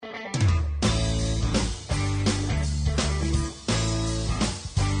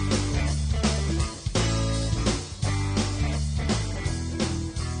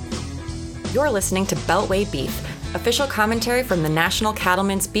You're listening to Beltway Beef, official commentary from the National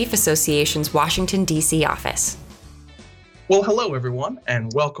Cattlemen's Beef Association's Washington, D.C. office. Well, hello, everyone,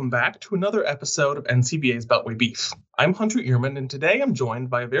 and welcome back to another episode of NCBA's Beltway Beef. I'm Hunter Ehrman, and today I'm joined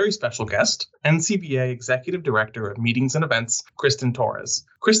by a very special guest, NCBA Executive Director of Meetings and Events, Kristen Torres.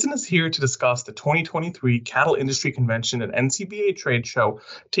 Kristen is here to discuss the 2023 Cattle Industry Convention and NCBA Trade Show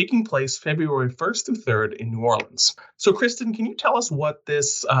taking place February 1st through 3rd in New Orleans. So, Kristen, can you tell us what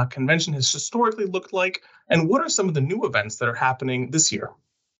this convention has historically looked like, and what are some of the new events that are happening this year?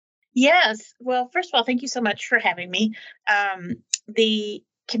 Yes. Well, first of all, thank you so much for having me. The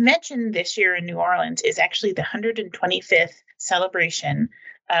convention this year in New Orleans is actually the 125th celebration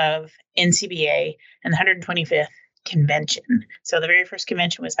of NCBA and the 125th convention. So the very first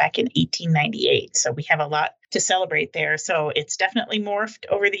convention was back in 1898. So we have a lot to celebrate there. So it's definitely morphed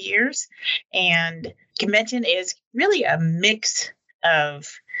over the years. And convention is really a mix of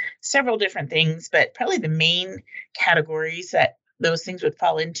several different things, but probably the main categories that those things would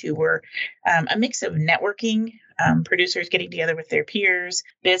fall into were a mix of networking, producers getting together with their peers,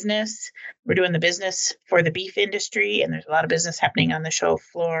 business. We're doing the business for the beef industry, and there's a lot of business happening on the show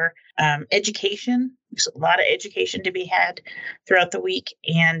floor. Education, there's a lot of education to be had throughout the week.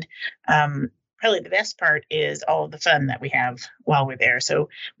 And probably the best part is all of the fun that we have while we're there. So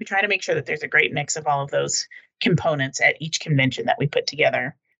we try to make sure that there's a great mix of all of those components at each convention that we put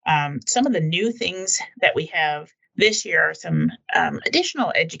together. Some of the new things that we have this year are some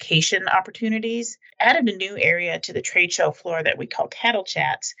additional education opportunities. Added a new area to the trade show floor that we call Cattle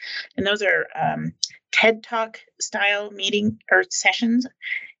Chats. And those are TED Talk style meeting or sessions.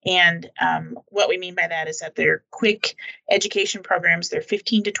 And what we mean by that is that they're quick education programs. They're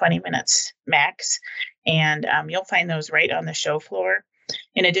 15 to 20 minutes max. And you'll find those right on the show floor.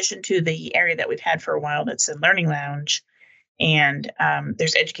 In addition to the area that we've had for a while, that's a learning lounge. And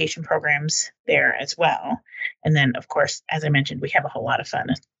there's education programs there as well. And then, of course, as I mentioned, we have a whole lot of fun,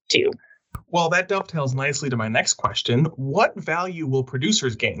 too. Well, that dovetails nicely to my next question. What value will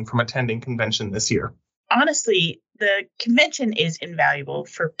producers gain from attending convention this year? Honestly, the convention is invaluable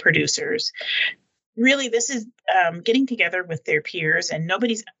for producers. Really, this is getting together with their peers, and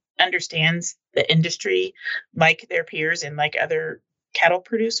nobody understands the industry like their peers and like other cattle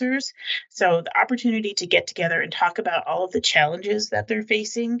producers. So the opportunity to get together and talk about all of the challenges that they're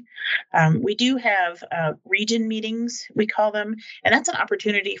facing. We do have region meetings, we call them, and that's an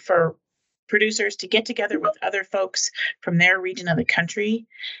opportunity for producers to get together with other folks from their region of the country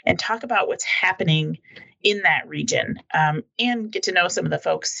and talk about what's happening in that region and get to know some of the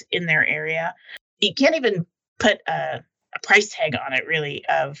folks in their area. You can't even put a price tag on it, really,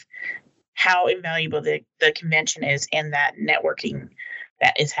 of how invaluable the convention is and that networking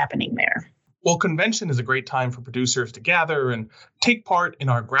that is happening there. Well, convention is a great time for producers to gather and take part in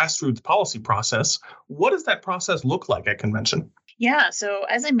our grassroots policy process. What does that process look like at convention? Yeah, so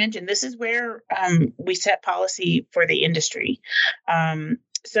as I mentioned, this is where we set policy for the industry.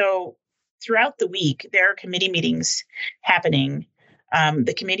 So throughout the week, there are committee meetings happening.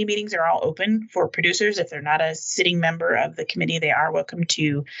 The committee meetings are all open for producers. If they're not a sitting member of the committee, they are welcome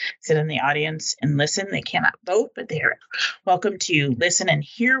to sit in the audience and listen. They cannot vote, but they are welcome to listen and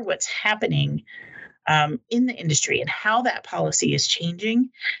hear what's happening in the industry and how that policy is changing.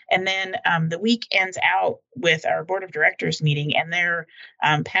 And then the week ends out with our board of directors meeting, and they're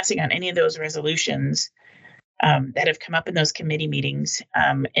passing on any of those resolutions that have come up in those committee meetings,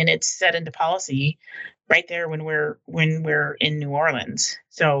 and it's set into policy right there when we're in New Orleans.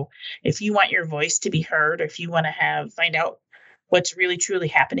 So if you want your voice to be heard, or if you want to find out what's really truly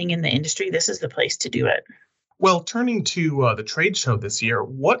happening in the industry, this is the place to do it. Well, turning to the trade show this year,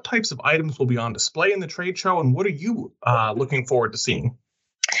 what types of items will be on display in the trade show, and what are you looking forward to seeing?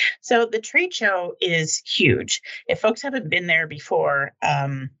 So the trade show is huge. If folks haven't been there before,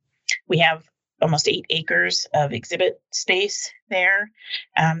 we have almost 8 acres of exhibit space there.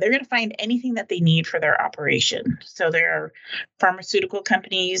 They're going to find anything that they need for their operation. So there are pharmaceutical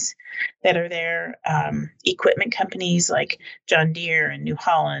companies that are there, equipment companies like John Deere and New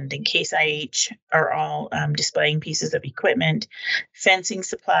Holland and Case IH are all displaying pieces of equipment, fencing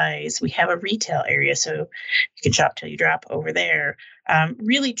supplies. We have a retail area, so you can shop till you drop over there.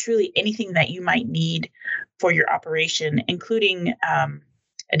 Really, truly anything that you might need for your operation, including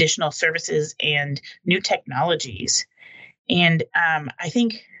additional services and new technologies. And I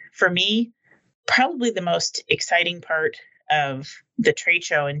think for me, probably the most exciting part of the trade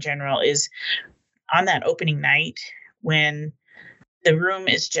show in general is on that opening night when the room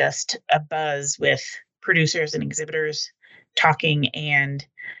is just abuzz with producers and exhibitors talking, and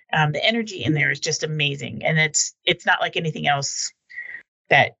the energy in there is just amazing. And it's not like anything else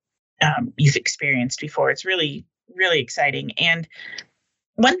that you've experienced before. It's really, really exciting. And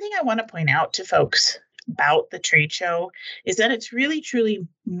one thing I want to point out to folks about the trade show is that it's really, truly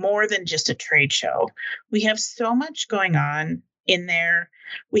more than just a trade show. We have so much going on in there.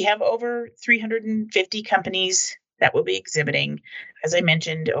 We have over 350 companies that will be exhibiting. As I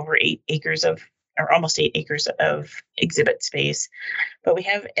mentioned, over almost 8 acres of exhibit space. But we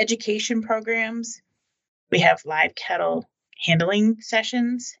have education programs. We have live cattle handling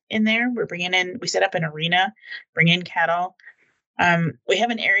sessions in there. We set up an arena, bring in cattle. We have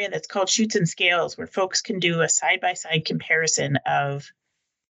an area that's called Chutes and Scales, where folks can do a side-by-side comparison of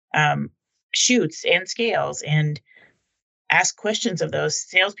chutes and scales and ask questions of those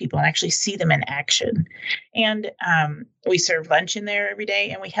salespeople and actually see them in action. And we serve lunch in there every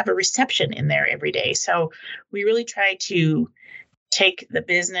day, and we have a reception in there every day. So we really try to take the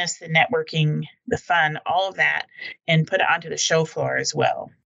business, the networking, the fun, all of that, and put it onto the show floor as well.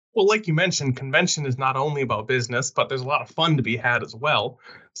 Well, like you mentioned, convention is not only about business, but there's a lot of fun to be had as well.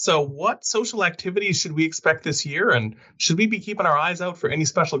 So what social activities should we expect this year? And should we be keeping our eyes out for any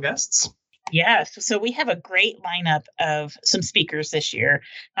special guests? Yes. So we have a great lineup of some speakers this year,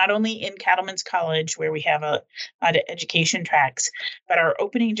 not only in Cattlemen's College, where we have a lot of education tracks, but our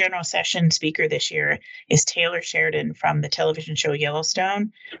opening general session speaker this year is Taylor Sheridan from the television show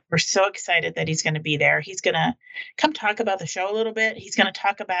Yellowstone. We're so excited that he's going to be there. He's going to come talk about the show a little bit. He's going to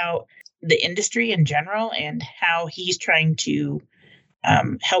talk about the industry in general and how he's trying to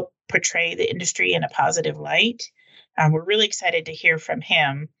help portray the industry in a positive light. We're really excited to hear from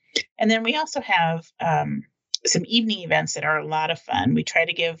him. And then we also have some evening events that are a lot of fun. We try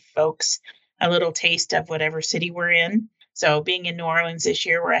to give folks a little taste of whatever city we're in. So being in New Orleans this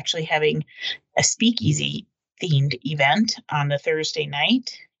year, we're actually having a speakeasy themed event on the Thursday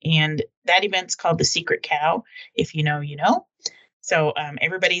night. And that event's called The Secret Cow. If you know, you know. So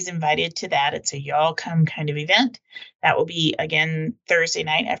everybody's invited to that. It's a y'all come kind of event. That will be, again, Thursday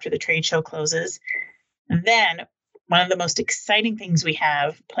night after the trade show closes. And then one of the most exciting things we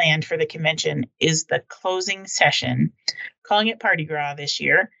have planned for the convention is the closing session, calling it Party Gras this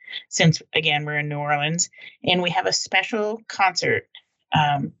year, since, again, we're in New Orleans. And we have a special concert,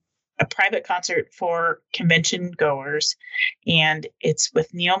 a private concert for convention goers. And it's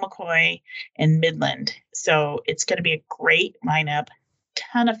with Neil McCoy and Midland. So it's going to be a great lineup,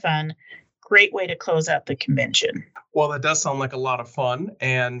 ton of fun. Great way to close out the convention. Well, that does sound like a lot of fun.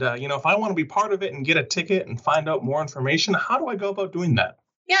 And, if I want to be part of it and get a ticket and find out more information, how do I go about doing that?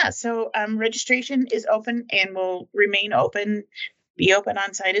 Yeah, so registration is open and will remain open, be open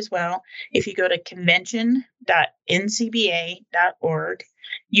on site as well. If you go to convention.ncba.org,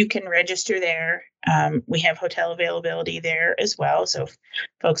 you can register there. We have hotel availability there as well. So if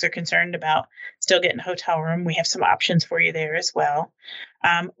folks are concerned about still getting a hotel room, we have some options for you there as well.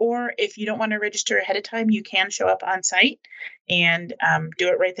 Or if you don't want to register ahead of time, you can show up on site and do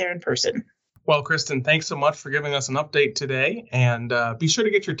it right there in person. Well, Kristen, thanks so much for giving us an update today. And be sure to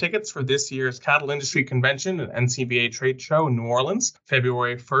get your tickets for this year's Cattle Industry Convention and NCBA Trade Show in New Orleans,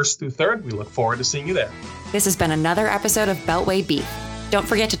 February 1st through 3rd. We look forward to seeing you there. This has been another episode of Beltway Beef. Don't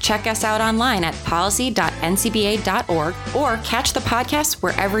forget to check us out online at policy.ncba.org or catch the podcast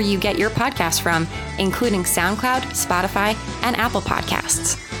wherever you get your podcasts from, including SoundCloud, Spotify, and Apple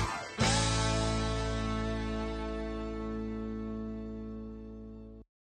Podcasts.